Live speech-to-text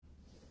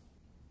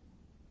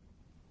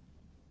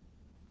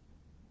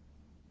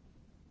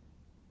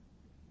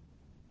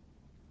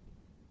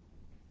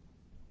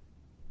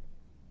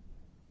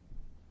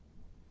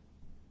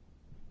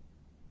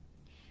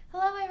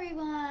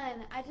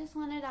everyone! I just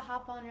wanted to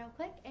hop on real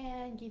quick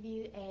and give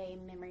you a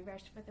memory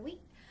verse for the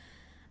week.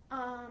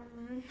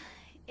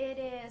 It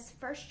is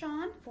 1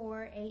 John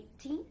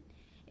 4:18.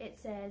 It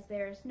says,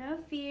 "There is no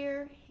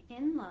fear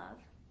in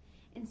love.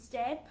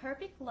 Instead,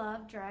 perfect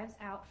love drives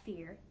out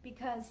fear,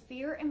 because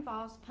fear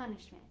involves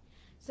punishment.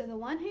 So the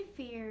one who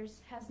fears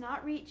has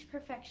not reached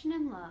perfection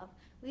in love.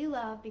 We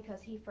love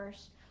because he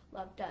first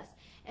loved us."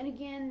 And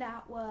again,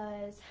 that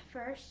was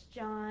 1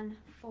 John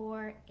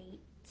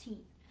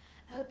 4:18.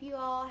 I hope you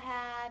all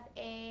had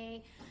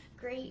a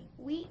great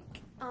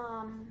week,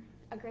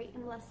 a great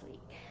and blessed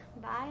week.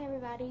 Bye,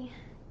 everybody.